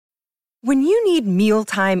When you need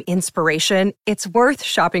mealtime inspiration, it's worth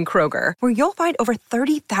shopping Kroger, where you'll find over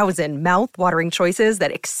 30,000 mouth-watering choices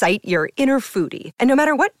that excite your inner foodie. And no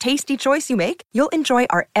matter what tasty choice you make, you'll enjoy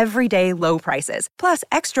our everyday low prices, plus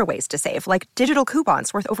extra ways to save, like digital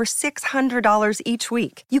coupons worth over $600 each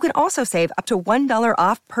week. You can also save up to $1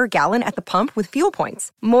 off per gallon at the pump with fuel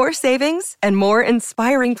points. More savings and more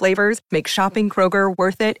inspiring flavors make shopping Kroger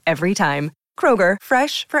worth it every time. Kroger,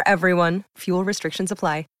 fresh for everyone. Fuel restrictions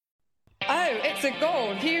apply. Oh, it's a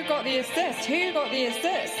goal. Who got the assist? Who got the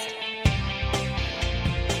assist?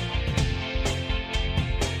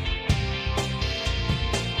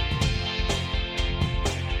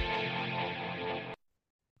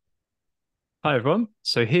 Hi, everyone.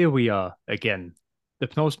 So here we are again. The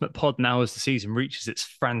penultimate pod now as the season reaches its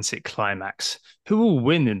frantic climax. Who will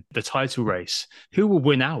win in the title race? Who will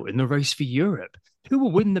win out in the race for Europe? Who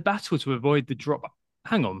will win the battle to avoid the drop?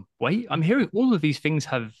 Hang on, wait. I'm hearing all of these things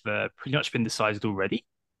have pretty much been decided already.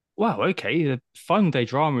 Wow, okay. The final day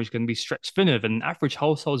drama is going to be stretched thinner than an average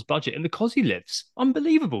household's budget in the cos he lives.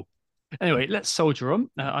 Unbelievable. Anyway, let's soldier on.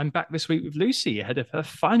 I'm back this week with Lucy ahead of her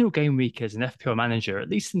final game week as an FPL manager, at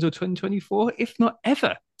least until 2024, if not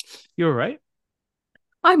ever. You're all right?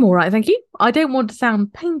 I'm all right, thank you. I don't want to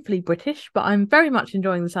sound painfully British, but I'm very much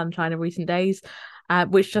enjoying the sunshine of recent days,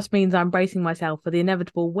 which just means I'm bracing myself for the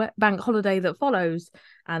inevitable wet bank holiday that follows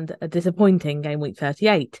and a disappointing game week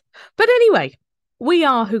 38. But anyway, we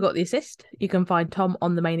are Who Got the Assist. You can find Tom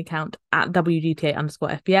on the main account at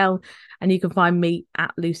WGTA_FPL, and you can find me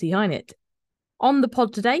at Lucy Hynett. On the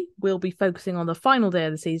pod today, we'll be focusing on the final day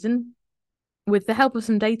of the season. With the help of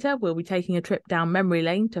some data, we'll be taking a trip down memory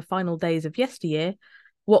lane to final days of yesteryear.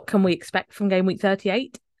 What can we expect from game week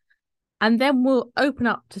 38? And then we'll open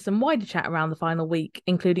up to some wider chat around the final week,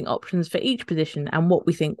 including options for each position and what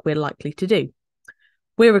we think we're likely to do.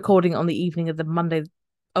 We're recording on the evening of Monday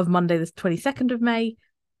the 22nd of May,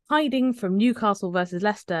 hiding from Newcastle versus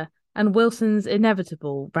Leicester and Wilson's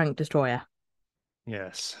inevitable rank destroyer.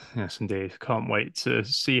 Yes, indeed. Can't wait to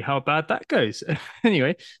see how bad that goes.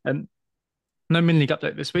 Anyway, no mini league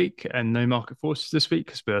update this week and no market forces this week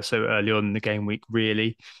because we're so early on in the game week,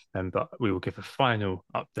 really. But we will give a final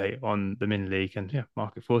update on the mini league and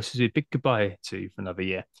market forces. A big goodbye to for another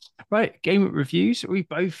year. Right, game week reviews. We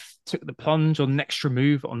both took the plunge on an extra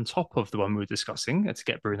move on top of the one we were discussing to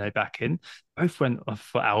get Bruno back in. Both went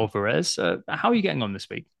for Alvarez. How are you getting on this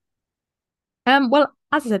week? Well,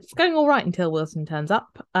 as I said, it's going all right until Wilson turns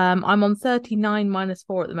up. I'm on 39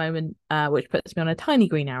 -4 at the moment, which puts me on a tiny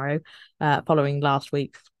green arrow, following last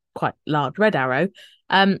week's quite large red arrow.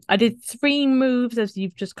 I did 3 moves, as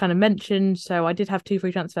you've just kind of mentioned. So I did have 2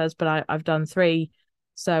 free transfers, but I've done 3.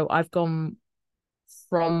 So I've gone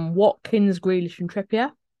from Watkins, Grealish and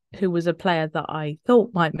Trippier, who was a player that I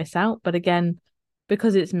thought might miss out. But again,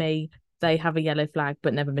 because it's me, they have a yellow flag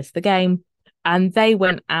but never missed the game. And they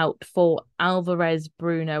went out for Alvarez,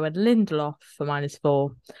 Bruno and Lindelof for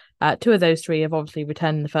 -4. 2 of those 3 have obviously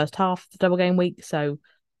returned in the first half of the double game week, so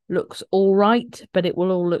looks all right, but it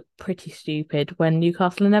will all look pretty stupid when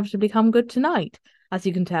Newcastle inevitably come good tonight. As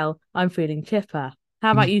you can tell, I'm feeling chipper.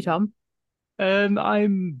 How about you, Tom?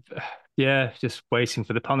 I'm just waiting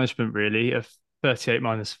for the punishment, really, of 38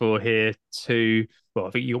 -4 here to, well, I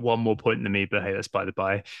think you got 1 more point than me, but hey, that's by the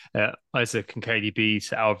by. Isaac and KDB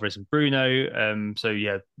to Alvarez and Bruno.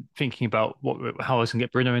 Thinking about how I was going to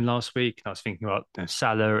get Bruno in last week, and I was thinking about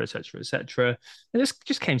Salah, etc., etc. And this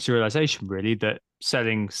just came to the realization, really, that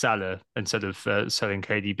selling Salah instead of selling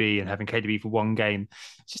KDB and having KDB for 1 game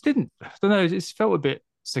just didn't, I don't know, it felt a bit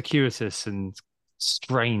circuitous and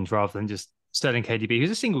strange rather than just selling KDB, who's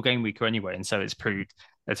a single game weeker anyway, and so it's proved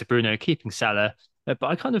to Bruno keeping Salah. But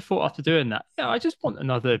I kind of thought after doing that, I just want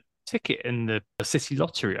another ticket in the City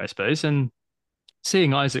lottery, I suppose. And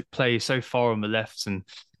seeing Isaac play so far on the left, and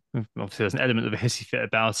obviously there's an element of a hissy fit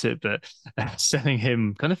about it, but selling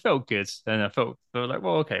him kind of felt good. And I felt like,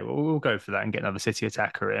 well, okay, we'll go for that and get another City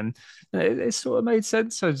attacker in. It sort of made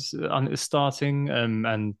sense as starting.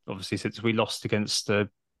 And obviously, since we lost against the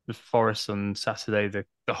Forest on Saturday,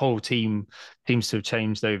 the whole team seems to have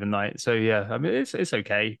changed overnight. So I mean it's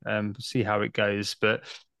okay. See how it goes. But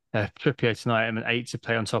Trippier tonight, I'm an 8 to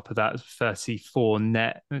play on top of that 34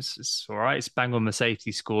 net. It's all right. It's bang on the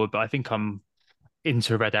safety score, but I think I'm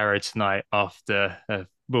into red arrow tonight after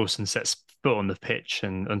Wilson sets foot on the pitch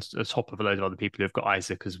and on top of a load of other people who've got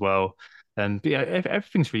Isaac as well. But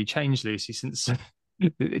everything's really changed, Lucy, since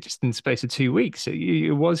it just in the space of 2 weeks. It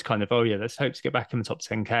was kind of, let's hope to get back in the top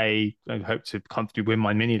 10k. I hope to comfortably win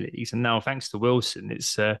my mini leagues. And now, thanks to Wilson,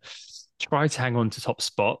 it's try to hang on to top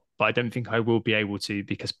spot, but I don't think I will be able to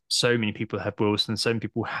because so many people have Wilson, so many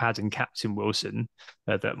people had and captain Wilson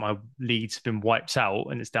that my leads have been wiped out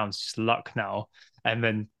and it's down to just luck now. And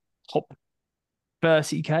then top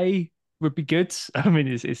 30k would be good. I mean,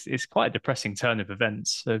 it's quite a depressing turn of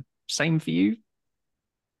events. So same for you.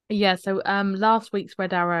 Yeah, so last week's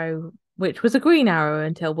red arrow, which was a green arrow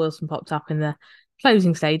until Wilson popped up in the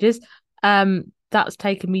closing stages, that's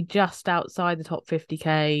taken me just outside the top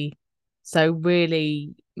 50k. So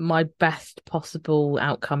really my best possible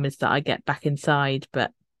outcome is that I get back inside,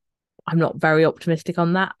 but I'm not very optimistic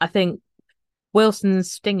on that. I think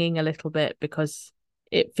Wilson's stinging a little bit because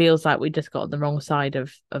it feels like we just got on the wrong side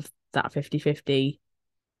of that 50-50,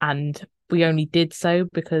 and we only did so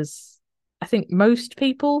because I think most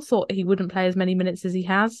people thought he wouldn't play as many minutes as he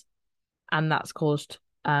has, and that's caused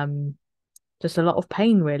just a lot of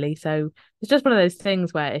pain really. So it's just one of those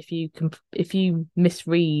things where if you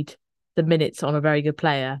misread the minutes on a very good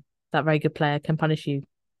player, that very good player can punish you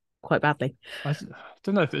quite badly. I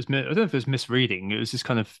don't know if it was I don't know if it was misreading. It was just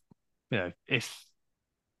kind of, if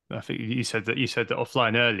I think you said that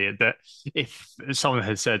offline earlier that if someone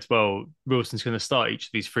had said, well, Wilson's going to start each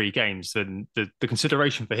of these three games, then the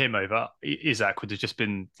consideration for him over Isaac would have just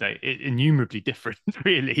been like, innumerably different,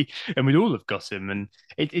 really. And we'd all have got him. And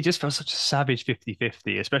it just felt such a savage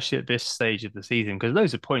 50-50, especially at this stage of the season, because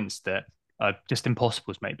those are points that are just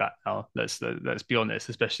impossible to make back now. Let's be honest,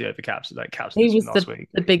 especially over caps like caps He was last week.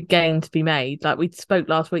 the big game to be made. Like we spoke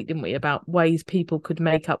last week, didn't we, about ways people could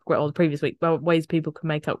make up, or the previous week, well, ways people could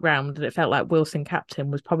make up ground. And it felt like Wilson captain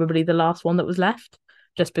was probably the last one that was left,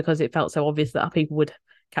 just because it felt so obvious that people would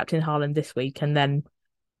captain Haaland this week. And then,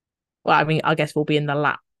 well, I mean, I guess we'll be in the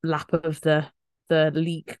lap of the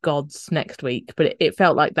league gods next week. But it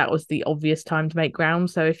felt like that was the obvious time to make ground.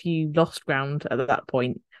 So if you lost ground at that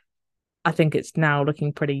point, I think it's now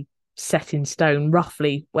looking pretty set in stone,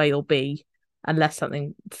 roughly where you'll be, unless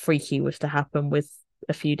something freaky was to happen with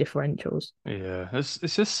a few differentials. Yeah, it's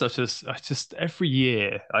just such a, I just every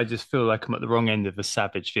year I just feel like I'm at the wrong end of a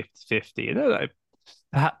savage 50-50. Like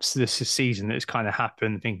perhaps this is season it's kind of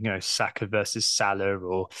happened, thinking, Saka versus Salah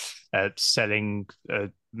or selling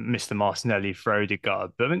Mr. Martinelli for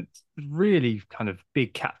Odegaard. But I mean, really kind of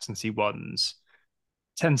big captaincy ones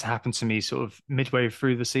tend to happen to me sort of midway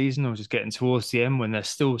through the season or just getting towards the end when there's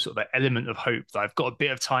still sort of an element of hope that I've got a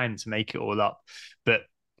bit of time to make it all up. But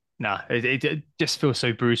nah, it just feels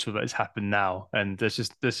so brutal that it's happened now, and there's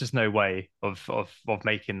just no way of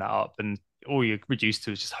making that up. And all you're reduced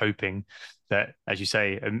to is just hoping that, as you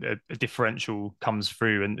say, a differential comes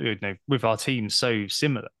through. And with our team so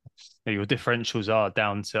similar, your differentials are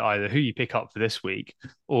down to either who you pick up for this week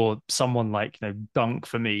or someone like Dunk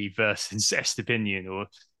for me versus Estepinian or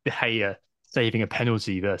De Gea saving a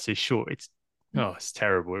penalty versus Short. It's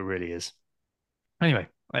terrible. It really is. Anyway,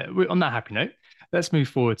 on that happy note, let's move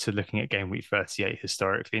forward to looking at game week 38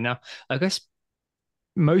 historically. Now, I guess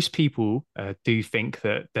most people do think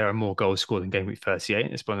that there are more goals scored in game week 38.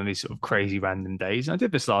 And it's one of these sort of crazy random days. And I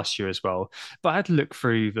did this last year as well, but I had to look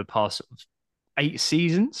through the past sort of 8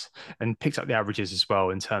 seasons and picked up the averages as well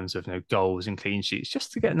in terms of goals and clean sheets,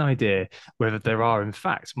 just to get an idea whether there are in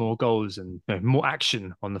fact more goals and more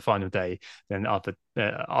action on the final day than other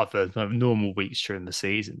normal weeks during the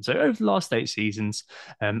season. So over the last 8 seasons,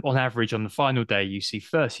 on average on the final day, you see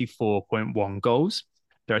 34.1 goals.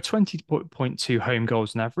 There are 20.2 home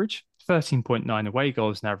goals on average, 13.9 away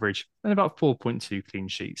goals on average, and about 4.2 clean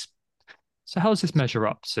sheets. So how does this measure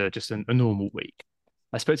up to just a normal week?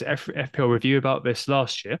 I spoke to FPL Review about this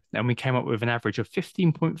last year, and we came up with an average of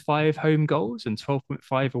 15.5 home goals and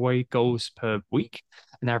 12.5 away goals per week,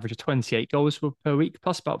 an average of 28 goals per week,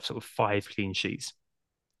 plus about sort of 5 clean sheets.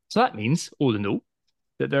 So that means, all in all,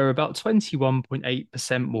 that there are about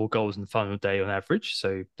 21.8% more goals on the final day on average.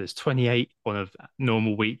 So there's 28 on a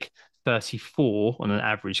normal week, 34 on an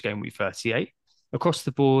average game week 38 across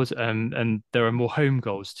the board, and there are more home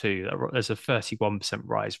goals too. There's a 31%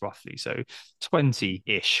 rise roughly. So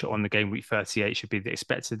 20-ish on the game week 38 should be the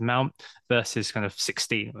expected amount versus kind of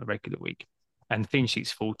 16 on a regular week. And clean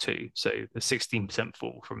sheets fall too. So the 16%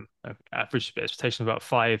 fall from average expectation of about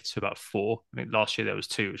 5 to about 4. I mean, last year there was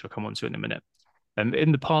 2, which I'll come on to in a minute.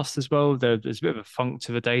 In the past as well, there's a bit of a funk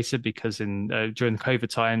to the data because during the COVID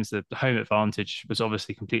times, the home advantage was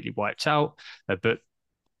obviously completely wiped out. But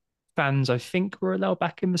fans, I think, were allowed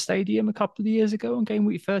back in the stadium a couple of years ago on game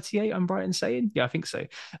week 38. I'm right in saying, yeah, I think so.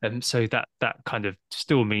 So that kind of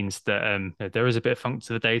still means that there is a bit of funk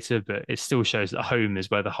to the data, but it still shows that home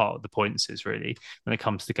is where the heart of the points is really when it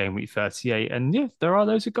comes to game week 38. And yeah, there are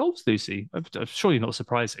loads of goals, Lucy. Surely not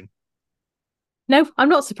surprising. No, I'm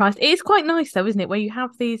not surprised. It is quite nice though, isn't it? Where you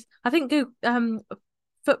have these, I think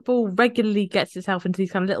football regularly gets itself into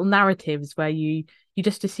these kind of little narratives where you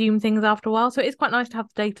just assume things after a while. So it's quite nice to have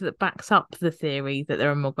the data that backs up the theory that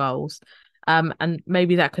there are more goals. And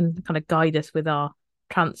maybe that can kind of guide us with our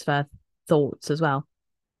transfer thoughts as well.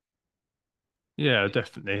 Yeah,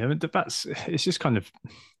 definitely. I mean, that's it's just kind of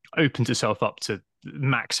opens itself up to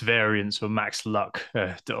max variance or max luck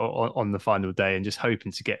on the final day, and just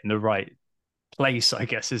hoping to get in the right place, I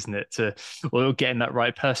guess, isn't it? Or getting that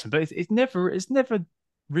right person. But it's never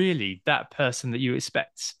really that person that you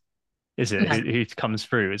expect, is it? No, Who comes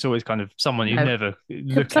through? It's always kind of someone you no. never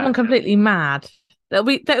look Someone at. completely mad. That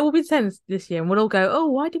will be saying this year, and we'll all go, "Oh,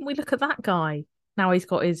 why didn't we look at that guy? Now he's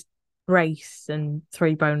got his brace and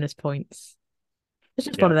 3 bonus points." It's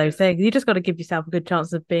just one Yeah. of those things. You just got to give yourself a good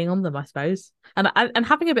chance of being on them, I suppose, and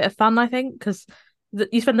having a bit of fun. I think because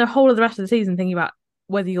you spend the whole of the rest of the season thinking about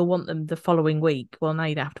whether you'll want them the following week. Well, now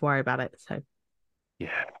you don't have to worry about it. So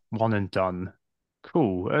Yeah, one and done.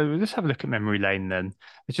 Cool. Let's have a look at memory lane then.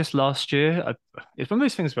 It's just last year. It's one of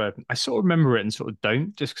those things where I sort of remember it and sort of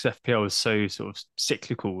don't, just because FPL is so sort of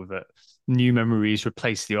cyclical that new memories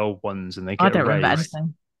replace the old ones and they I get don't remember erased.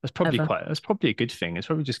 anything That's ever. probably a good thing. It's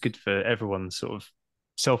probably just good for everyone's sort of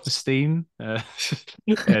self-esteem that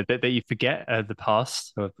you forget the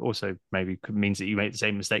past. Also, maybe means that you make the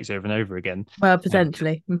same mistakes over and over again. Well,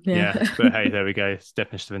 potentially, Yeah, yeah. but hey, there we go. It's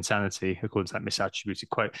definition of insanity, according to that misattributed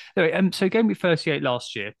quote. Anyway, so game week 38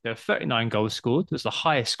 last year, there were 39 goals scored. It was the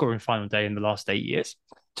highest scoring final day in the last 8 years.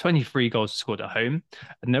 23 goals scored at home,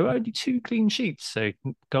 and there were only two clean sheets, so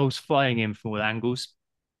goals flying in from all angles.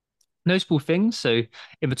 Notable things, so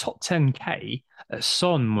in the top 10K,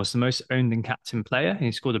 Son was the most owned and captain player, and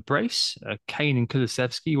he scored a brace. Kane and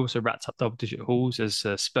Kulusevski also racked up double-digit hauls as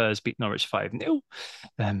Spurs beat Norwich 5-0.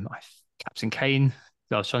 Captain Kane,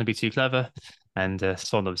 I was trying to be too clever, and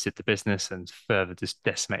Son obviously did the business and further just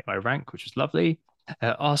decimate my rank, which was lovely.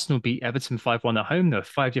 Arsenal beat Everton 5-1 at home. There were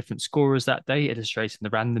five different scorers that day, illustrating the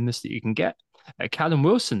randomness that you can get. Callum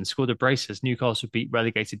Wilson scored a brace as Newcastle beat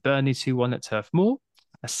relegated Burnley 2-1 at Turf Moor.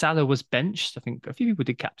 Salah was benched. I think a few people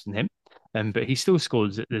did captain him, but he still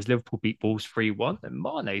scored as Liverpool beat Wolves 3-1. And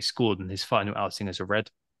Mane scored in his final outing as a Red.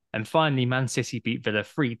 And finally, Man City beat Villa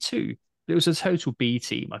 3-2. It was a total B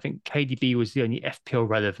team. I think KDB was the only FPL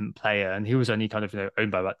relevant player, and he was only kind of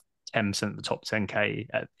owned by about 10% of the top 10K,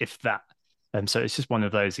 if that. And so it's just one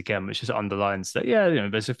of those again, which just underlines that, yeah,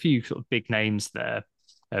 there's a few sort of big names there.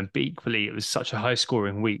 But equally, it was such a high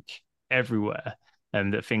scoring week everywhere,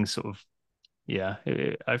 and that things sort of yeah,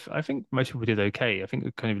 I think most people did okay. I think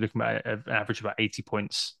we're kind of looking at an average of about 80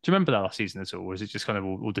 points. Do you remember that last season at all? Or is it just kind of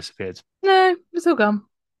all disappeared? No, it's all gone.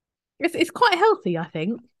 It's quite healthy, I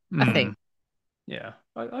think. I Hmm. think. Yeah,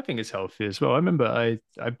 I think it's healthy as well. I remember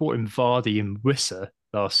I bought in Vardy and Wissa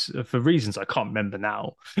last for reasons I can't remember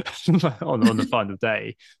now on the final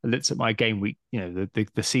day. I looked at my game week, the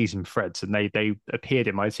season threads, and they appeared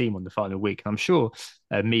in my team on the final week. And I'm sure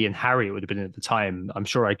me and Harry would have been at the time. I'm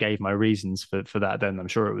sure I gave my reasons for that then. I'm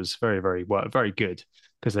sure it was very, very well, very good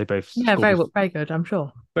because they Yeah, very good, I'm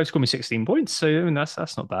sure. both scored me 16 points. So I mean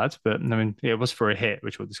that's not bad. But I mean, yeah, it was for a hit,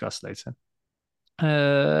 which we'll discuss later.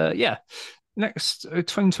 Yeah. Next,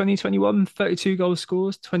 2020 21, 32 goal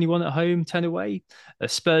scores, 21 at home, 10 away.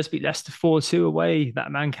 Spurs beat Leicester 4-2 away.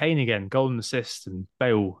 That man Kane again, golden assist, and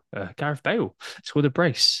Gareth Bale scored a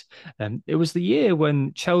brace. It was the year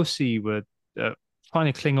when Chelsea were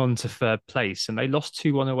trying to cling on to third place, and they lost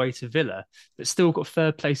 2-1 away to Villa, but still got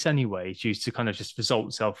third place anyway, due to kind of just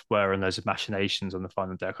results elsewhere and loads of machinations on the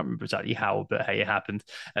final day. I can't remember exactly how, but hey, it happened.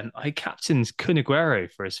 And I captained Kun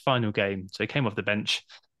Aguero for his final game, so he came off the bench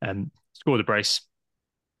and scored a brace.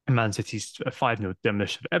 Man City's 5-0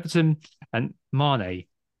 demolition of Everton, and Mane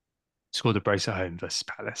scored a brace at home versus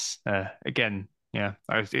Palace. Again, yeah,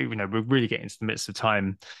 we're really getting into the midst of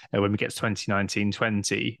time when we get to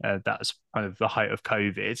 2019-20. That's kind of the height of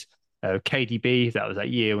COVID. KDB, that was that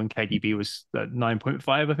year when KDB was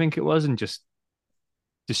 9.5, I think it was, and just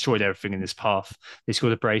destroyed everything in his path. They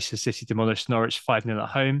scored a brace as City demolished Norwich 5-0 at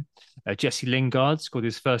home. Jesse Lingard scored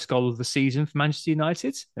his first goal of the season for Manchester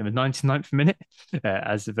United in the 99th minute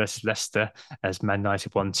as versus Leicester, as Man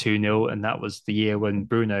United won 2-0. And that was the year when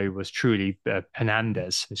Bruno was truly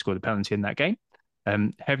Hernandez, who scored a penalty in that game.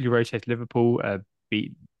 Heavily rotated Liverpool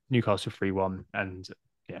beat Newcastle 3-1, and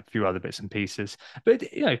yeah, a few other bits and pieces. But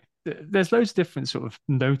there's loads of different sort of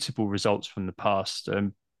notable results from the past.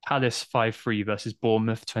 Palace 5-3 versus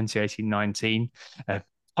Bournemouth 2018-19.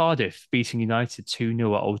 Cardiff beating United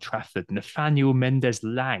 2-0 at Old Trafford. Nathaniel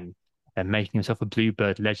Mendes-Lang and making himself a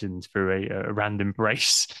Bluebird legend through a random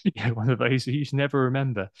brace. One of those who you should never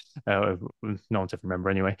remember. No one to remember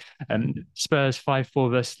anyway. Spurs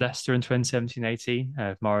 5-4 versus Leicester in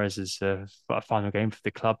 2017-18. Mahrez's final game for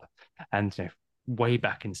the club, and way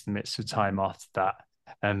back into the midst of time after that.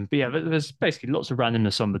 But yeah, there's basically lots of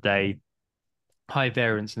randomness on the day, high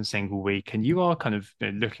variance in a single week, and you are kind of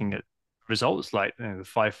looking at results like the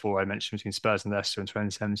 5-4 I mentioned between Spurs and Leicester in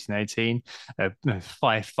 2017-18,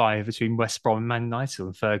 5-5 between West Brom and Man United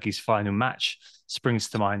on Fergie's final match springs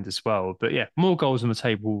to mind as well. But yeah, more goals on the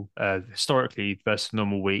table historically versus a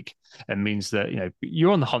normal week, and means that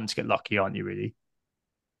you're on the hunt to get lucky, aren't you? Really?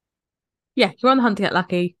 Yeah, you're on the hunt to get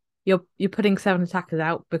lucky. You're putting 7 attackers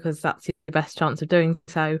out because that's your best chance of doing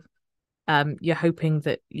so. You're hoping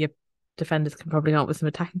that your defenders can probably come up with some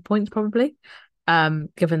attacking points, probably.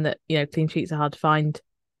 Given that clean sheets are hard to find.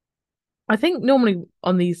 I think normally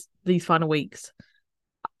on these final weeks,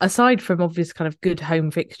 aside from obvious kind of good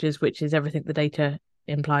home fixtures, which is everything the data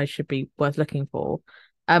implies should be worth looking for,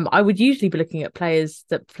 I would usually be looking at players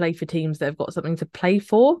that play for teams that have got something to play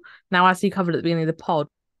for. Now, as you covered at the beginning of the pod,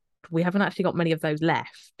 we haven't actually got many of those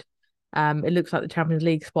left. It looks like the Champions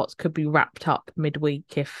League spots could be wrapped up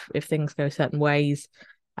midweek if things go certain ways.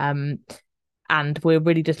 And we're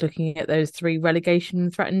really just looking at those 3 relegation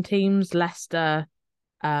threatened teams: Leicester,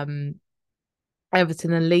 Everton,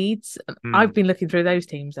 and Leeds. I've been looking through those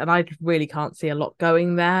teams, and I really can't see a lot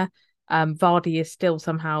going there. Vardy is still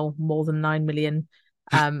somehow more than 9 million.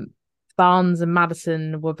 Barnes and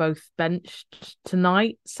Maddison were both benched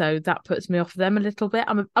tonight, so that puts me off them a little bit.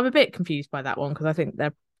 I'm a bit confused by that one because I think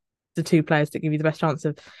they're the 2 players that give you the best chance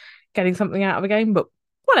of getting something out of a game, but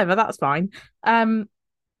whatever, that's fine.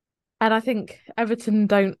 And I think Everton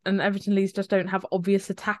Leeds just don't have obvious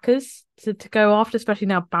attackers to go after, especially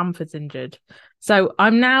now Bamford's injured. So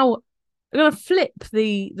I'm going to flip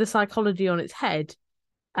the psychology on its head,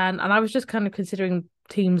 and I was just kind of considering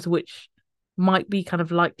teams which might be kind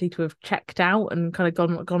of likely to have checked out and kind of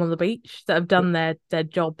gone on the beach, that have done their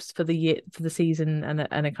jobs for the year, for the season, and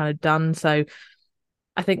are kind of done. So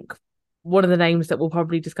I think one of the names that we'll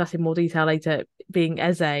probably discuss in more detail later being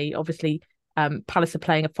Eze. Obviously, Palace are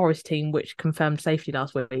playing a Forest team which confirmed safety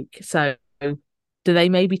last week. So do they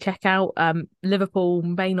maybe check out? Liverpool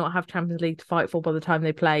may not have Champions League to fight for by the time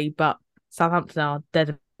they play, but Southampton are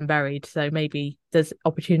dead and buried. So maybe there's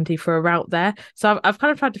opportunity for a route there. So I've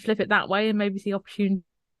kind of tried to flip it that way and maybe see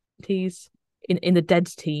opportunities in the dead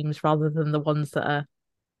teams rather than the ones that are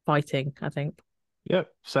fighting, I think. Yep,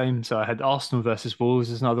 same. So I had Arsenal versus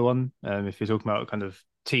Wolves as another one. If you're talking about kind of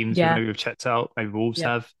teams that maybe have checked out, maybe Wolves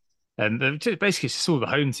have. Basically, it's just all the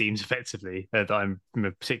home teams effectively that I'm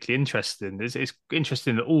particularly interested in. It's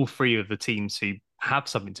interesting that all 3 of the teams who have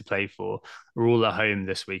something to play for are all at home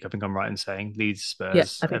this week. I think I'm right in saying Leeds,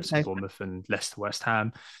 Spurs, Everton, Bournemouth, and Leicester, West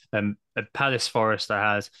Ham. At Palace, Forest,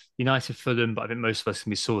 I had United, Fulham, but I think most of us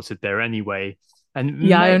can be sorted there anyway.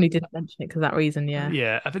 And I only didn't mention it because that reason.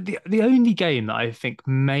 Yeah. I think the only game that I think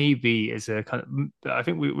maybe is a kind of, I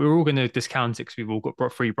think we're all going to discount it because we've all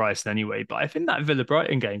got free Bryson anyway. But I think that Villa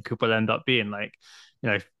Brighton game could well end up being like,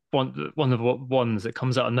 one of the ones that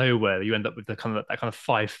comes out of nowhere. You end up with that kind of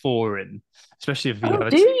 5-4 in, especially if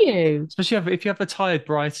you have if you have a tired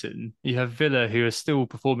Brighton, you have Villa who are still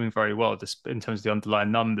performing very well just in terms of the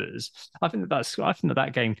underlying numbers. I think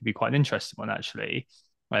that game could be quite an interesting one actually.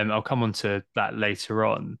 I'll come on to that later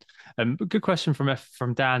on. Good question from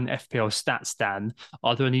Dan, FPL Stats Dan.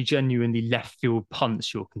 Are there any genuinely left field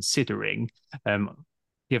punts you're considering?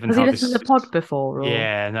 Given Has how he listened to the pod before? Or?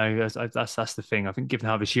 Yeah, no, that's the thing. I think given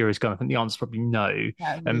how this year is going, I think the answer is probably no.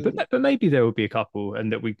 Yeah, but maybe there will be a couple,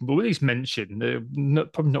 and that we will at least mention.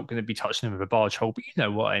 Probably not going to be touching them with a barge hole, but you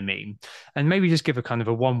know what I mean. And maybe just give a kind of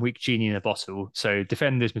a 1 week genie in a bottle. So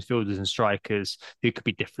defenders, midfielders, and strikers who could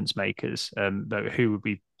be difference makers. Who would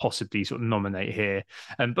we possibly sort of nominate here?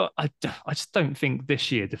 But I just don't think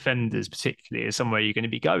this year defenders particularly is somewhere you're going to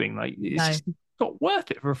be going. Like it's just not worth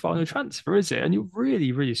it for a final transfer, is it? And you're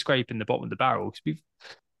really, really scraping the bottom of the barrel because we've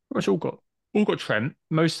pretty much all got Trent.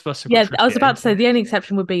 Most of us have got Trent. I was about to say the only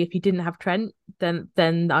exception would be if you didn't have Trent,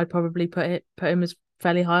 then I'd probably put him as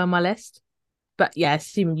fairly high on my list. But yeah,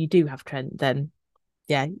 assuming you do have Trent, then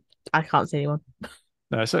yeah, I can't see anyone.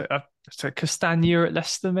 No, so Castagna at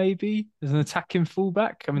Leicester maybe as an attacking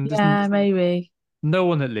fullback. I mean, maybe no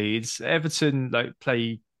one at Leeds. Everton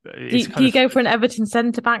play. Do you go for an Everton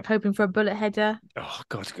centre back, hoping for a bullet header? Oh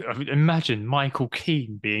God! I mean, imagine Michael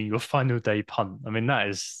Keane being your final day punt. I mean,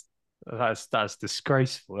 that's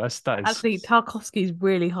disgraceful. That is actually Tarkowski's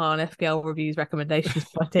really high on FPL reviews recommendations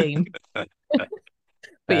for my team. But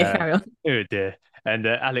yeah, carry on. Oh dear. And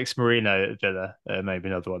Alex Marino at Villa, maybe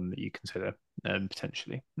another one that you consider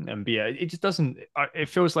potentially. But yeah, it just doesn't. It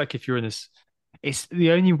feels like if you're in this, it's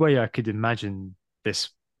the only way I could imagine this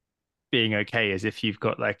being okay is if you've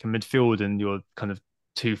got like a midfield and you're kind of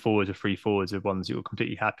two forwards or three forwards are ones you're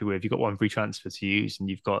completely happy with. You've got one free transfer to use, and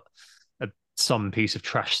you've got some piece of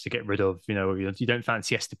trash to get rid of. You don't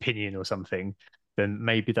fancy Estepinian or something, then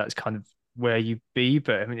maybe that's kind of where you be.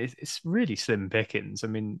 But I mean, it's really slim pickings. I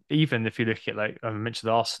mean, even if you look at like I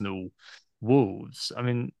mentioned Arsenal, Wolves. I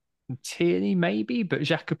mean, Tierney maybe, but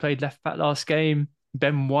Xhaka played left back last game.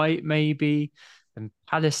 Ben White maybe, and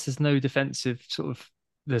Palace. There's no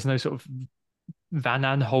sort of Van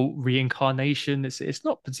Aanholt reincarnation. It's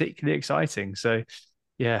not particularly exciting. So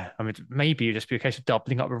yeah, I mean maybe it'd just be a case of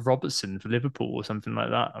doubling up with Robertson for Liverpool or something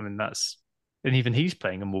like that. I mean and even he's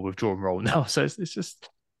playing a more withdrawn role now. So it's just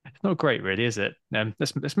it's not great, really, is it?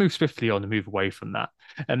 Let's move swiftly on and move away from that.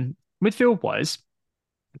 Midfield wise,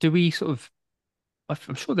 do we sort of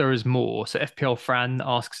I'm sure there is more. So FPL Fran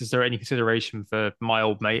asks, is there any consideration for my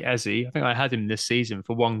old mate Ezzy? I think I had him this season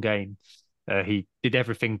for one game. He did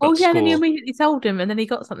everything Oh but yeah, then you score. immediately sold him, and then he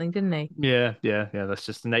got something, didn't he? Yeah. That's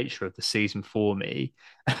just the nature of the season for me.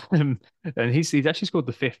 And he's actually scored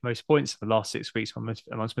the fifth most points in the last 6 weeks amongst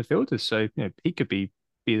midfielders. So he could be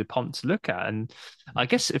the punt to look at. And I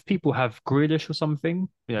guess if people have Grealish or something,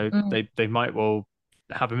 Mm. they might well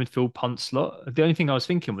have a midfield punt slot. The only thing I was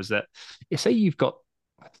thinking was that say you've got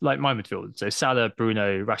like my midfield, so Salah,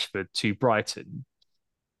 Bruno, Rashford to Brighton.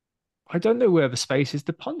 I don't know where the space is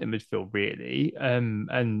to punt in midfield, really. And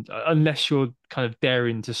unless you're kind of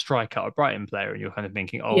daring to strike out a Brighton player and you're kind of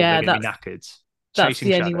thinking, oh, they're Yeah, going to be that's knackered, that's chasing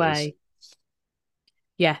the only shadows. way.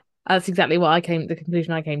 Yeah, that's exactly the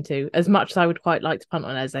conclusion I came to. As much as I would quite like to punt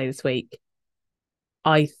on Eze this week,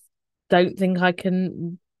 I don't think I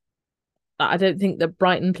can. I don't think that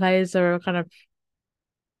Brighton players are a kind of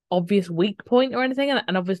obvious weak point or anything,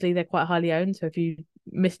 and obviously they're quite highly owned. So if you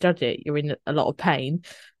misjudge it, you're in a lot of pain.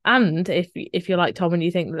 And if you're like Tom and you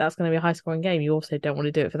think that that's going to be a high scoring game, you also don't want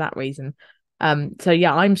to do it for that reason. So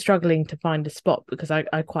yeah, I'm struggling to find a spot because I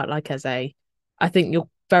quite like Eze. I think you're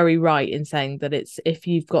very right in saying that it's if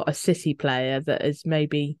you've got a City player that has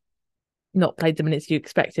maybe not played the minutes you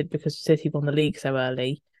expected because City won the league so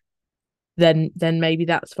early, then maybe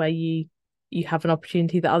that's where you have an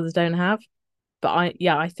opportunity that others don't have. But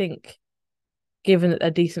I think given that they're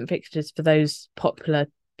decent fixtures for those popular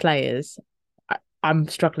players, I'm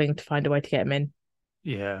struggling to find a way to get them in.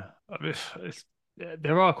 Yeah, I mean,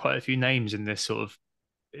 there are quite a few names in this sort of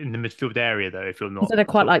in the midfield area, though. If you're not So I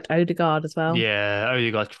quite sort of liked Odegaard as well. yeah,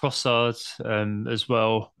 Odegaard, Trossard, as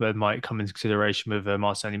well, that might come into consideration with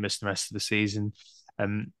Martinelli missing the rest of the season.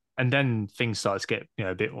 And then things start to get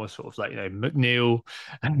a bit more sort of like McNeil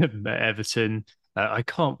and Everton. I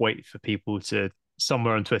can't wait for people to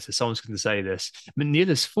somewhere on Twitter, someone's going to say this. McNeil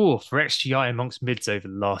is fourth for XGI amongst mids over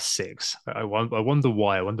the last six. I wonder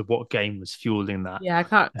why. I wonder what game was fueling that. Yeah, I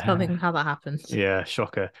can't think of how that happened. Yeah,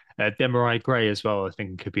 shocker. Demarai Gray as well, I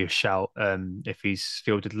think could be a shout if he's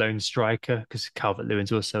fielded lone striker because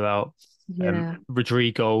Calvert-Lewin's also out. Yeah.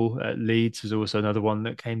 Rodrigo at Leeds was also another one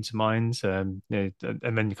that came to mind. And then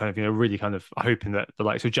kind of really kind of hoping that the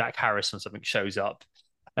likes of Jack Harris or something shows up.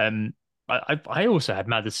 Um, I also had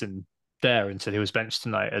Maddison there until he was benched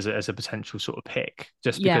tonight as a potential sort of pick,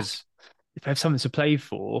 just Yeah. because if they have something to play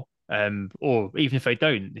for, or even if they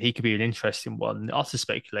don't, he could be an interesting one. Utter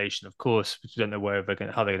speculation, of course, because we don't know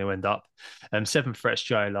how they're going to end up. Seventh for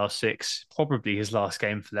SGI last six, probably his last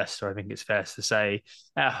game for Leicester. I think it's fair to say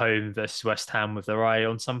at home versus West Ham with their eye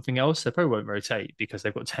on something else. They probably won't rotate because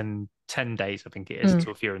they've got 10 days, I think it is, Mm.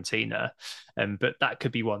 until Fiorentina. But that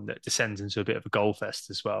could be one that descends into a bit of a goal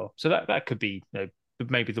fest as well. So that could be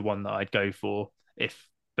maybe the one that I'd go for if.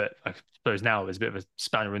 But I suppose now there's a bit of a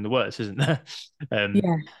spanner in the works, isn't there?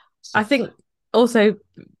 Yeah. So, I think also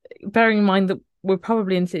bearing in mind that we're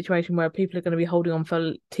probably in a situation where people are going to be holding on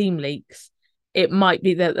for team leaks, it might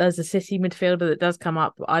be that there's a City midfielder that does come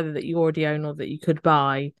up, either that you already own or that you could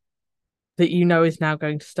buy, that you know is now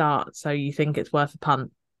going to start, so you think it's worth a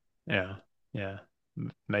punt. yeah, yeah,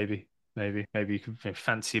 maybe you could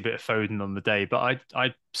fancy a bit of Foden on the day, but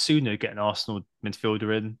I'd sooner get an Arsenal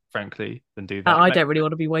midfielder in, frankly, than do that. I don't really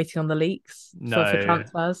want to be waiting on the leaks for No,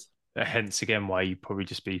 transfers. hence again why you'd probably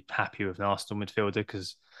just be happy with an Arsenal midfielder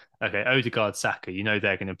because okay, Odegaard, Saka, they're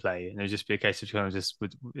going to play, and it'll just be a case of kind of just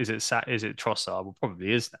is it Trossard? Well,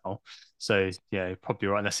 probably is now. So yeah, probably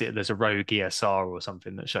right. Unless there's a rogue ESR or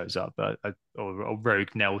something that shows up, or a rogue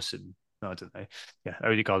Nelson. I don't know. Yeah,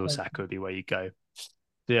 Odegaard or Saka would be where you go.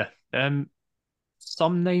 So, yeah,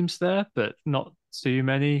 some names there, but not too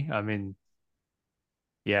many. I mean,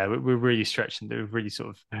 Yeah, we're really stretching. We're really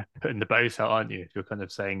sort of putting the boat out, aren't you? If you're kind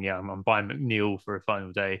of saying, yeah, I'm buying McNeil for a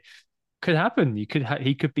final day, could happen. He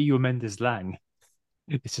could be your Mendes Lang.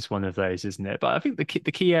 It's just one of those, isn't it? But I think the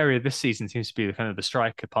key area this season seems to be the kind of the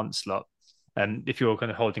striker punt slot. And if you're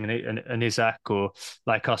kind of holding an Isaac or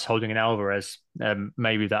like us holding an Alvarez,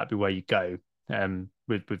 maybe that'd be where you go.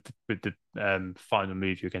 With the final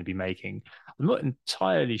move you're going to be making. I'm not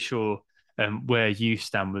entirely sure where you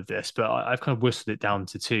stand with this, but I've kind of whistled it down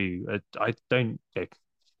to two. I don't.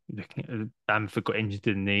 Looking at Bamford got injured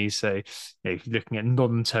in the knee, so looking at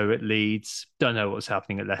Nonto at Leeds, don't know what's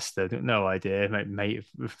happening at Leicester, no idea. Mate,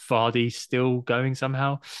 Vardy still going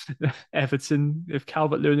somehow. Everton, if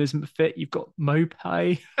Calvert-Lewin isn't fit, you've got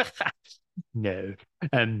Mopay. No,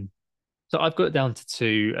 so I've got it down to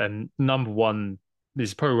two. Number one, this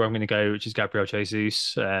is probably where I'm going to go, which is Gabriel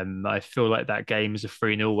Jesus. I feel like that game is a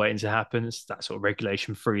 3-0 waiting to happen. It's that sort of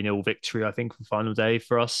regulation 3-0 victory, I think, for final day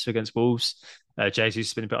for us against Wolves. Jesus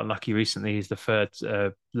has been a bit unlucky recently. He's the third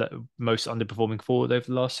most underperforming forward over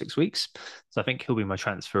the last 6 weeks. So I think he'll be my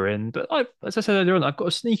transfer in. But as I said earlier on, I've got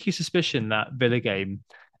a sneaky suspicion that Villa game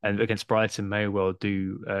and against Brighton may well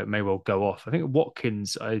go off. I think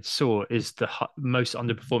Watkins I saw is the most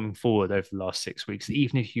underperforming forward over the last 6 weeks,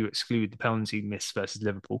 even if you exclude the penalty miss versus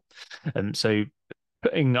Liverpool. So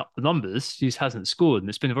putting up the numbers, he just hasn't scored, and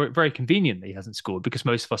it's been very, very convenient that he hasn't scored because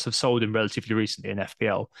most of us have sold him relatively recently in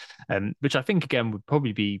FPL, which I think again would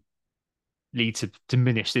probably lead to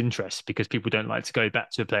diminished interest because people don't like to go back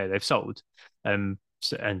to a player they've sold. And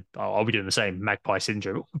I'll be doing the same. Magpie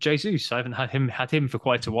syndrome. Oh, Jesus, I haven't had him for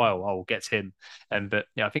quite a while. I'll get him. But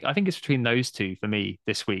yeah, I think it's between those two for me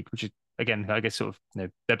this week, which is again, I guess sort of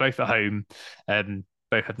they're both at home,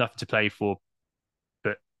 both have nothing to play for.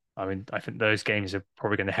 But I mean, I think those games are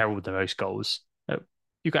probably going to herald the most goals.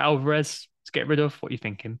 You got Alvarez to get rid of. What are you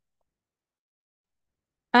thinking?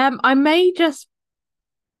 I may just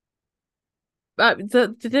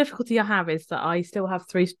the difficulty I have is that I still have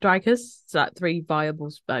three strikers, so like three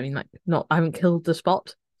viables. I mean, like not I haven't killed the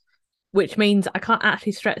spot, which means I can't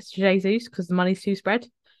actually stretch Jesus because the money's too spread.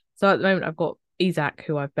 So at the moment I've got Isaac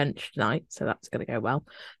who I've benched tonight, so that's going to go well.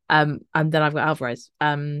 And then I've got Alvarez.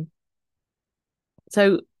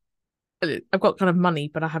 So I've got kind of money,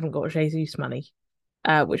 but I haven't got Jesus money,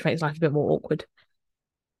 which makes life a bit more awkward.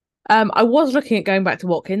 I was looking at going back to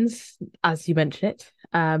Watkins, as you mentioned it.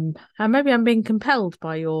 And maybe I'm being compelled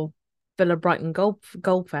by your Villa Brighton goal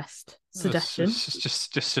fest suggestion. It's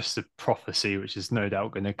just a prophecy, which is no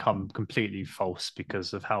doubt going to come completely false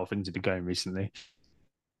because of how things have been going recently.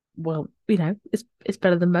 Well, it's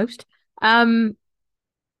better than most.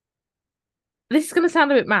 This is going to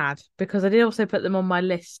sound a bit mad because I did also put them on my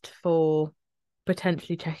list for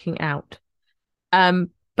potentially checking out.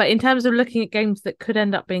 But in terms of looking at games that could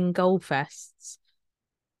end up being goal fests,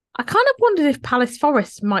 I kind of wondered if Palace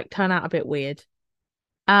Forest might turn out a bit weird.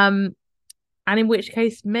 And in which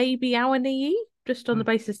case, maybe Awaniyi, just on the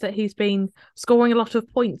basis that he's been scoring a lot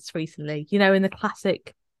of points recently, in the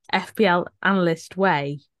classic FPL analyst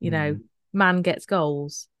way, man gets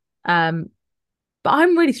goals. But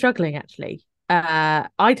I'm really struggling, actually.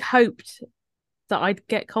 I'd hoped that I'd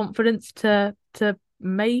get confidence to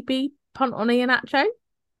maybe punt on Iheanacho,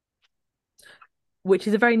 which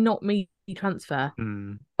is a very not me transfer.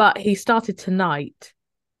 But he started tonight,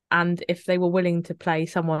 and if they were willing to play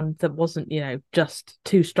someone that wasn't, just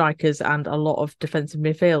two strikers and a lot of defensive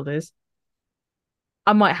midfielders,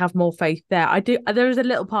 I might have more faith there. I do. There is a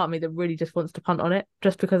little part of me that really just wants to punt on it,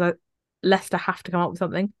 just because Leicester have to come up with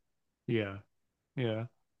something. Yeah.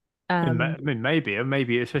 I mean,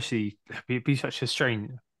 maybe, especially it'd be such a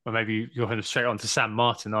strain. Or maybe you're kind of straight on to Sam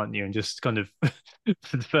Martin, aren't you? And just kind of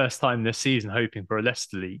for the first time this season, hoping for a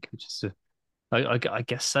Leicester League, which is, I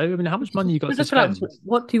guess so. I mean, how much money you got to spend?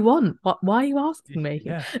 What do you want? Why are you asking me?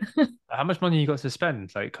 Yeah, how much money you got to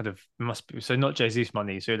spend? Like, kind of must be so not Jesus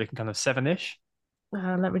money. So you're looking kind of 7-ish.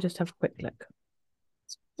 Let me just have a quick look.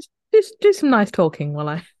 Do some nice talking while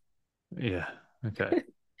I. Yeah. Okay.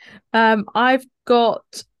 I've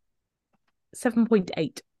got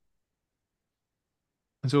 7.8.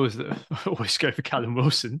 It's always go for Callum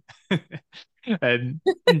Wilson. Yeah.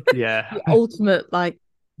 The ultimate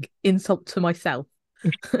insult to myself.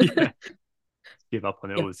 Yeah. Give up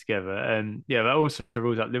on it altogether. Yeah, that also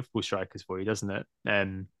rules out Liverpool strikers for you, doesn't it?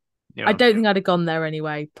 I don't think I'd have gone there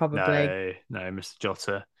anyway, probably. No, Mr.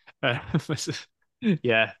 Jota.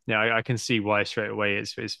 Yeah, I can see why straight away.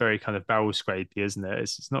 It's very kind of barrel scrapey, isn't it?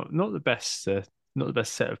 It's not the best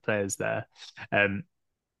set of players there.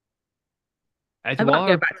 I might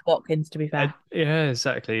go back to Watkins, to be fair. Yeah,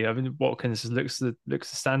 exactly. I mean, Watkins looks to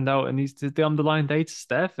stand out, and the underlying data's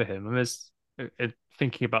there for him. I mean,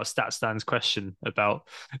 thinking about StatStan's question about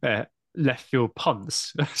left field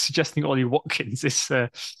punts, suggesting Ollie Watkins is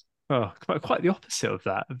quite the opposite of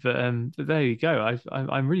that. But there you go.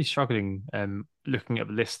 I'm really struggling looking at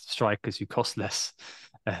the list of strikers who cost less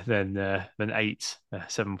than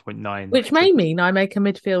 7.9. Which may mean I make a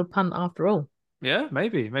midfield punt after all. Yeah,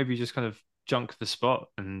 maybe just kind of junk the spot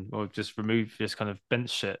or just kind of bench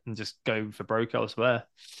shit and just go for broke elsewhere.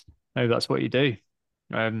 Maybe that's what you do.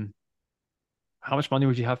 How much money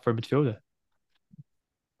would you have for a midfielder?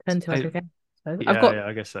 10-200k. So Yeah,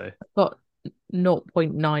 I guess so. I've got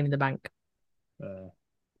 0.9 in the bank.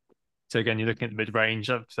 So again, you're looking at the mid-range.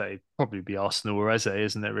 I'd say probably be Arsenal or Eze,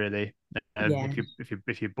 isn't it? Really, Yeah.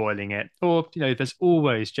 if you're boiling it, or there's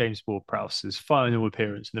always James Ward-Prowse's final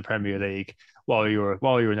appearance in the Premier League while you're an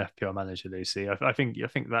FPL manager, Lucy. I think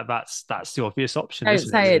that's the obvious option. Don't isn't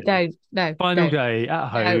say it? Don't. No. Final don't. day at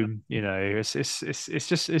home. It's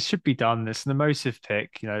just it should be done. It's an emotive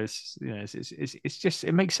pick. It's just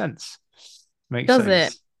it makes sense. Does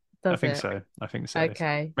it? I think so.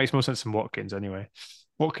 Okay. Makes more sense than Watkins anyway.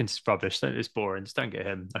 Watkins is rubbish. It's boring. Just don't get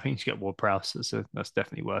him. I think you should get Ward-Prowse. That's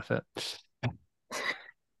definitely worth it.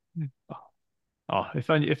 Oh, if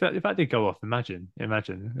that did go off, imagine.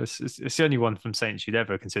 It's the only one from Saints you'd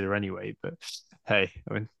ever consider anyway. But hey,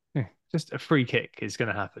 I mean, just a free kick is going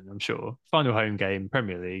to happen, I'm sure. Final home game,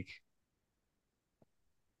 Premier League.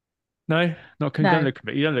 No, not No.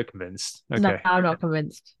 You don't look convinced. Okay, No, I'm not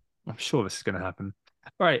convinced. I'm sure this is going to happen.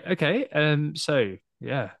 Right. Okay. So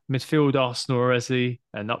yeah, midfield Arsenal or Eze,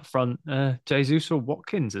 and up front Jesus or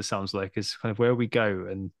Watkins. It sounds like is kind of where we go,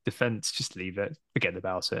 and defense just leave it, forget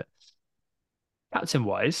about it. Captain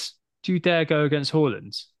wise, do you dare go against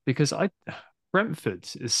Haaland? Because Brentford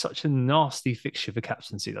is such a nasty fixture for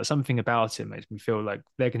captaincy. That something about it makes me feel like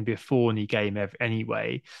they're going to be a thorny game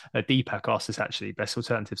anyway. Deepak asked us actually best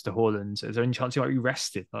alternatives to Haaland. Is there any chance he might be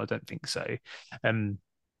rested? I don't think so.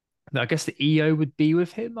 I guess the EO would be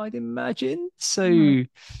with him, I'd imagine. So,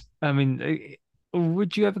 I mean,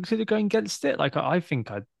 would you ever consider going against it? Like, I think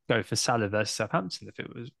I'd go for Salah versus Southampton if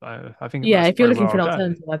it was. I think. Yeah, if you're looking for an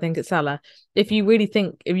alternative, I think it's Salah. If you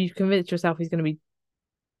convince yourself he's going to be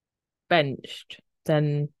benched,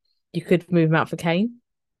 then you could move him out for Kane,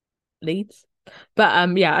 Leeds.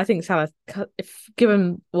 But yeah, I think Salah. If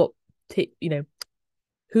given what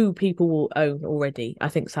who people will own already, I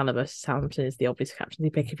think Salah versus Southampton is the obvious captaincy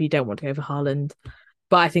pick if you don't want to go for Haaland.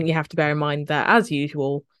 But I think you have to bear in mind that, as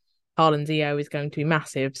usual, Haaland's EO is going to be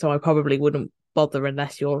massive, so I probably wouldn't bother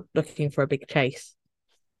unless you're looking for a big chase.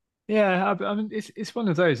 Yeah, I mean, it's one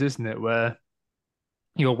of those, isn't it, where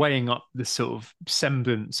you're weighing up the sort of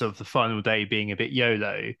semblance of the final day being a bit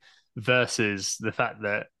YOLO versus the fact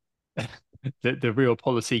that the real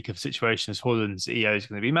politique of the situation is Haaland's EO is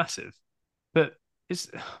going to be massive. But it's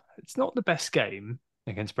not the best game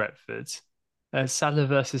against Brentford. Salah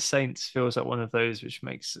versus Saints feels like one of those which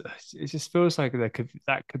makes it just feels like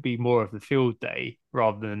that could be more of the field day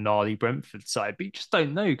rather than a gnarly Brentford side. But you just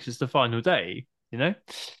don't know because it's the final day, I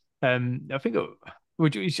think. Are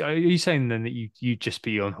you saying then that you just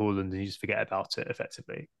be on Haaland and you just forget about it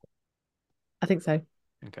effectively? I think so.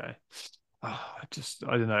 Okay. I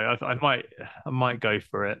don't know. I might go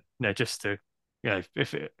for it. Just to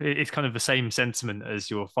if it's kind of the same sentiment as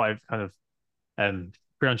your 300k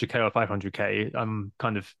or 500k. I'm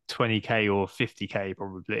kind of 20k or 50k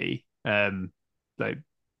probably. Like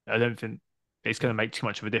I don't think it's going to make too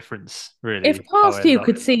much of a difference really. If Parstew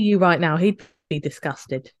could see you right now, he'd be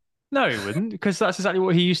disgusted. No, he wouldn't, because that's exactly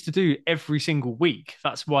what he used to do every single week.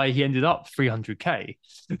 That's why he ended up 300k.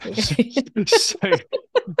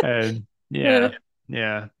 Yeah.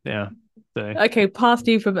 So, okay,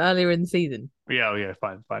 Parstew from earlier in the season. Yeah,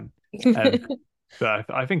 fine. But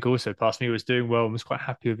I think also Parstew was doing well and was quite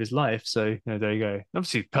happy with his life. So there you go.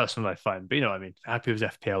 Obviously, personal life fine, but what I mean, happy with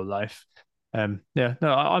his FPL life. Yeah,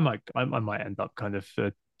 no, I might end up kind of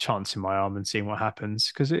chancing my arm and seeing what happens,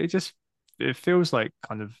 because it feels like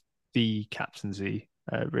kind of the captaincy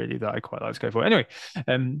really that I quite like to go for. Anyway,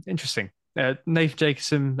 interesting. Nathan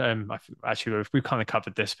Jacobson, actually we've kind of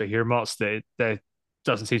covered this, but he remarks that there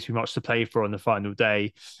doesn't seem to be much to play for on the final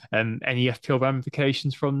day. Any FPL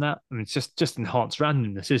ramifications from that? I mean, it's just enhanced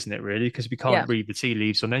randomness, isn't it, really? Because we can't read the tea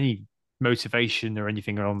leaves on any motivation or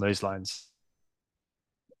anything along those lines.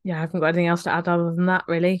 Yeah, I haven't got anything else to add other than that,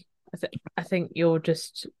 really. I think you're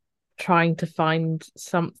just trying to find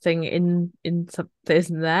something in something that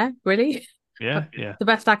isn't there, really. Yeah. The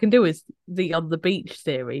best I can do is the on the beach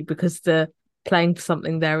theory, because the playing for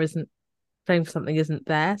something isn't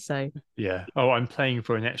there. So yeah. Oh, I'm playing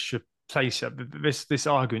for an extra place this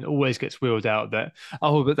argument always gets wheeled out that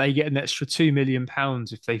but they get an extra £2 million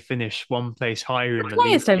if they finish one place higher in The the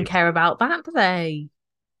players don't league. care about that, do they?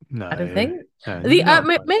 I don't No, think. no, The not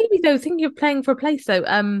maybe though, thinking of playing for a place though,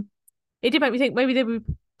 it did make me think maybe there were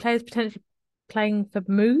players potentially playing for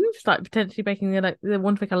moves, like potentially making they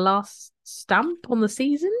want to make a last stamp on the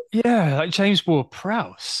season. yeah, like James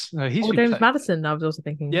Ward-Prowse. No, he's Or been James playing. Madison, I was also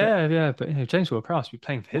thinking, but Yeah, but James Ward-Prowse be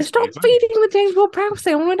playing for his stop move, won't feeding the James Ward-Prowse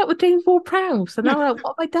thing. I want to end up with James Ward-Prowse, and he? now I'm like,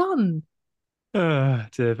 what have I done?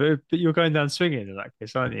 Dear, but you're going down swinging in that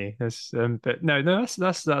case, aren't you? But no,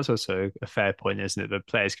 that's also a fair point, isn't it? That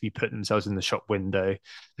players can be putting themselves in the shop window,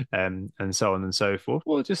 and so on and so forth,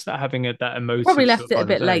 or just that having that Probably emotive sort left of it a final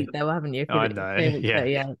bit day. late though, haven't you? I Give know, it yeah.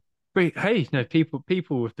 yeah. But hey, no, people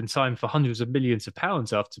have been signed for hundreds of millions of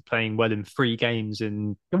pounds after playing well in 3 games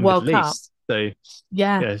in The the World Middle Cup. East. So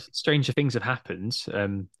Yeah. yeah, stranger things have happened.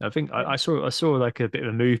 I think I saw like a bit of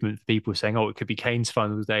a movement for people saying, "Oh, it could be Kane's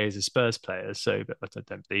final day as a Spurs player." So, but I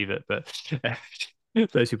don't believe it. But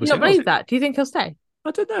those people You not saying, "Oh, believe that? Do you think he'll stay?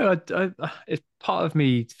 I don't know." Part of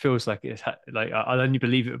me feels like like I'll only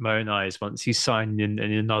believe it with my own eyes once he's signed in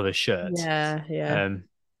another shirt. Yeah. Um,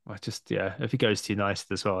 I just if he goes to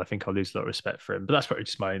United as well, I think I'll lose a lot of respect for him. But that's probably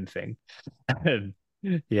just my own thing. Um,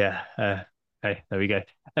 yeah. Hey, there we go.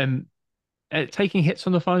 Um, taking hits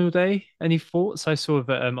on the final day. Any thoughts? I saw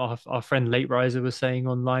that our friend Late Riser was saying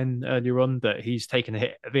online earlier on that he's taken a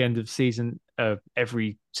hit at the end of the season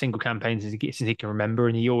every single campaign since he can remember,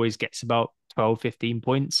 and he always gets about 12, 15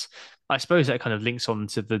 points. I suppose that kind of links on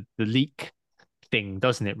to the leak thing,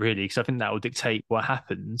 doesn't it, really? Because I think that will dictate what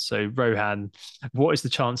happens. So, Rohan, what is the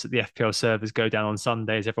chance that the FPL servers go down on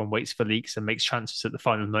Sundays? Everyone waits for leaks and makes transfers at the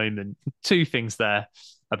final moment. Two things there,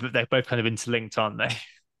 but they're both kind of interlinked, aren't they?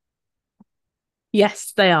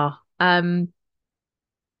 Yes, they are.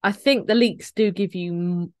 I think the leaks do give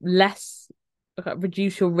you less,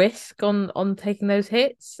 reduce your risk on taking those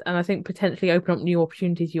hits, and I think potentially open up new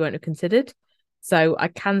opportunities you won't have considered. So I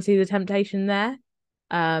can see the temptation there.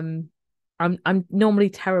 I'm normally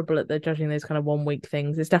terrible at the judging those kind of 1 week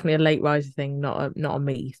things. It's definitely a late riser thing, not a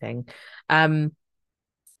me thing.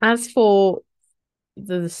 As for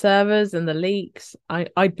the servers and the leaks,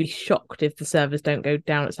 I'd be shocked if the servers don't go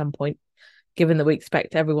down at some point, given that we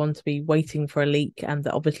expect everyone to be waiting for a leak and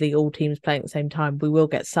that obviously all teams playing at the same time, we will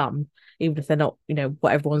get some, even if they're not,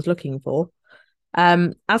 what everyone's looking for.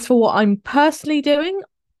 As for what I'm personally doing,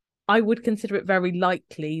 I would consider it very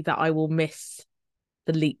likely that I will miss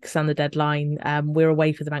the leaks and the deadline. We're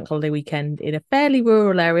away for the bank holiday weekend in a fairly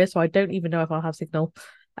rural area, so I don't even know if I'll have signal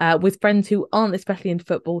with friends who aren't especially into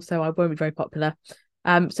football, so I won't be very popular.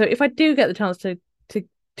 So if I do get the chance to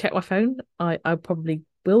check my phone, I probably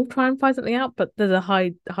will try and find something out, but there's a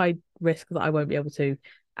high risk that I won't be able to,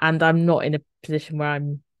 and I'm not in a position where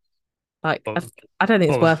I'm like I don't think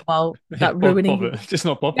it's Bother. worthwhile Yeah, that ruining. just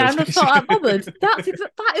not Yeah, bothered, I'm not that basically. bothered. That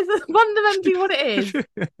is fundamentally what it is.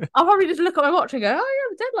 I'll probably just look at my watch and go, "Oh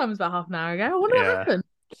yeah, the deadline was about half an hour ago. I wonder what Yeah. happened."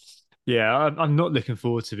 Yeah, I'm not looking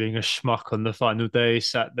forward to being a schmuck on the final day,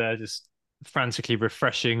 sat there just frantically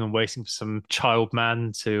refreshing and waiting for some child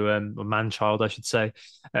man or man child, I should say,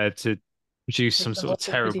 to produce It's some the sort of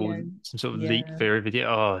WhatsApp terrible, video. some sort of leak Yeah. video.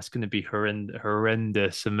 Oh, it's going to be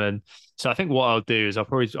horrendous. And then, so I think what I'll do is I'll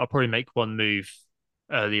probably make one move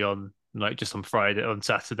early on, like just on Friday, on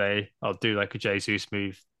Saturday. I'll do like a Jesus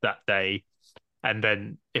move that day, and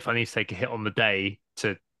then if I need to take a hit on the day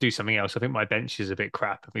to do something else, I think my bench is a bit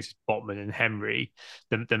crap. I think it's Botman and Henry,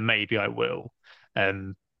 then maybe I will.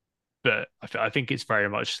 Um, but I think it's very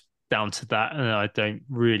much down to that, and I don't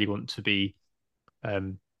really want to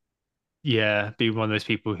um, be one of those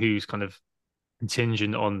people who's kind of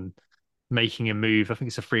contingent on making a move. I think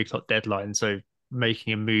it's a 3 o'clock deadline, so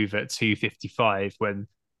making a move at 2:55 when,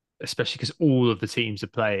 especially because all of the teams are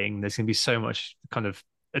playing, there's going to be so much kind of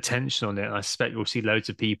attention on it. And I suspect we'll see loads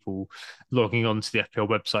of people logging onto the FPL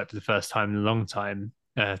website for the first time in a long time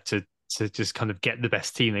to just kind of get the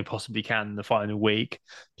best team they possibly can in the final week.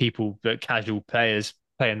 People, that casual players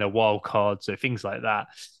playing their wild cards, so things like that.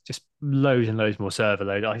 Just loads and loads more server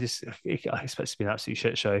load. I expect it to be an absolute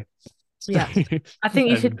shit show. Yeah. I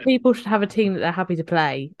think um, people should have a team that they're happy to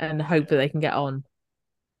play and hope that they can get on.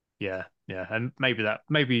 yeah, and maybe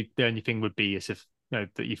the only thing would be is if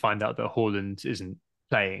that you find out that Haaland isn't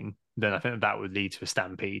playing, then I think that would lead to a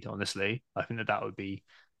stampede. Honestly, I think that would be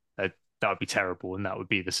terrible, and that would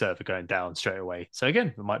be the server going down straight away. So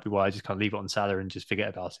again, it might be why I just kind of leave it on Salah and just forget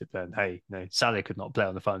about it. Then hey, Salah could not play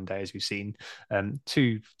on the final day as we've seen.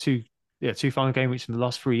 Two final game weeks in the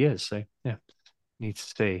last 3 years. So yeah, need to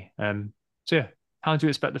see. So yeah, how do you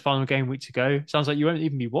expect the final game week to go? Sounds like you won't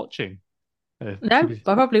even be watching. No,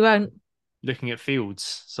 I probably won't. looking at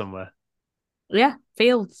fields somewhere. Yeah,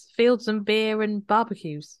 fields and beer and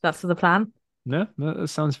barbecues. That's the plan. No, that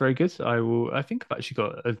sounds very good. I think I've actually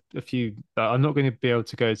got a few. I'm not going to be able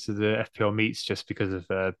to go to the FPL meets just because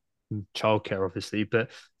of childcare, obviously. But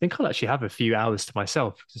I think I'll actually have a few hours to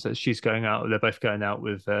myself because she's going out. They're both going out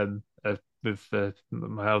with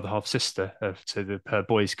my other half sister, so that her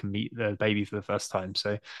boys can meet their baby for the first time.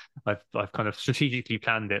 So I've kind of strategically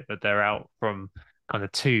planned it that they're out from kind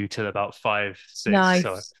of 2 till about 5, 6.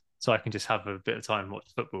 Nice. So I can just have a bit of time watch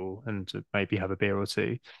football and maybe have a beer or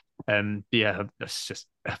two. Yeah, that's just.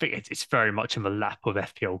 I think it's very much in the lap of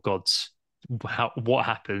FPL gods. What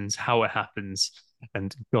happens, how it happens,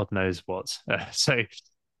 and God knows what. So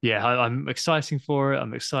yeah, I'm excited for it.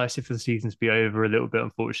 I'm excited for the season to be over a little bit.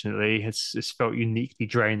 Unfortunately, it's felt uniquely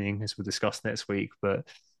draining as we'll discuss next week. But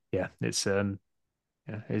yeah, it's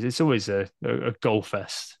always a goal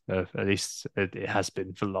fest. At least it has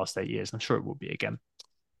been for the last 8 years. I'm sure it will be again.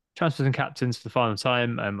 Transfers and captains for the final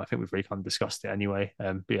time. I think we've really kind of discussed it anyway.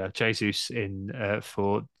 But yeah, Jesus in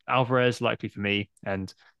for Alvarez, likely for me.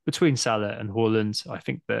 And between Salah and Haaland, I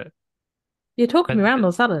think that You're talking me around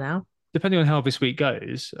on Salah now. depending on how this week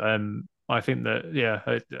goes, I think that, yeah,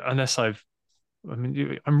 unless I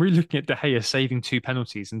mean, I'm really looking at De Gea saving 2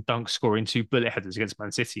 penalties and Dunk scoring 2 bullet headers against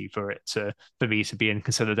Man City for me to be in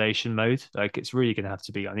consolidation mode. Like it's really going to have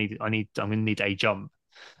to be. I'm going to need a jump.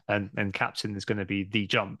 And captain is going to be the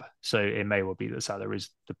jump. So it may well be that Salah is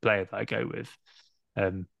the player that I go with.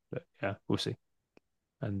 But yeah, we'll see.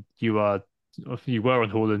 And you were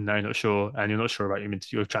on Haaland, now you're not sure, and you're not sure about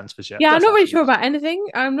your transfers yet. Yeah, I'm not really sure about anything.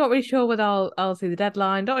 I'm not really sure whether I'll see the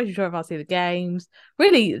deadline. Not really sure if I'll see the games.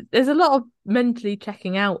 Really, there's a lot of mentally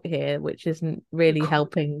checking out here, which isn't really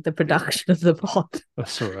helping the production of the pod.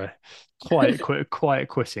 That's all right. Quiet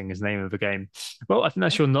quitting is the name of the game. Well, I think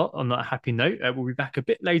that's on that happy note. We'll be back a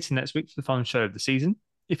bit later next week for the final show of the season.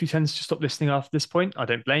 If you tend to stop listening after this point, I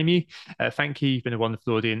don't blame you. Thank you. You've been a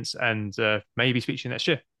wonderful audience, and maybe speak to you next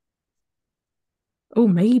year. Oh,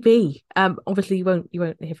 maybe. Obviously you won't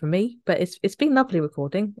hear from me, but it's been lovely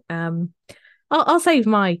recording. I'll save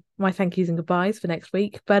my thank yous and goodbyes for next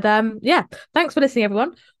week. But yeah, thanks for listening,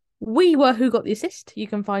 everyone. We were Who Got the Assist. You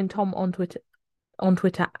can find Tom on Twitter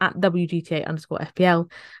at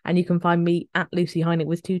WGTA_FPL, and you can find me at Lucy Heineck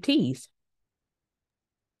with 2 T's.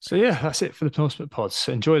 So yeah, that's it for the penultimate pods.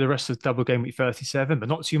 Enjoy the rest of Double Game Week 37, but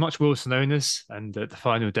not too much Wilson owners and the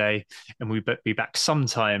final day. And we'll be back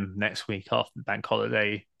sometime next week after the bank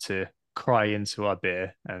holiday to cry into our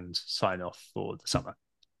beer and sign off for the summer.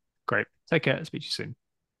 Great. Take care. Speak to you soon.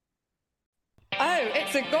 Oh,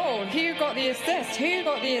 it's a goal. Who got the assist? Who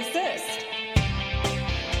got the assist?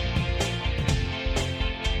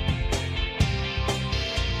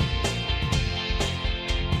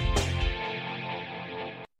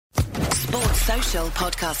 Sports Social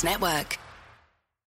Podcast Network.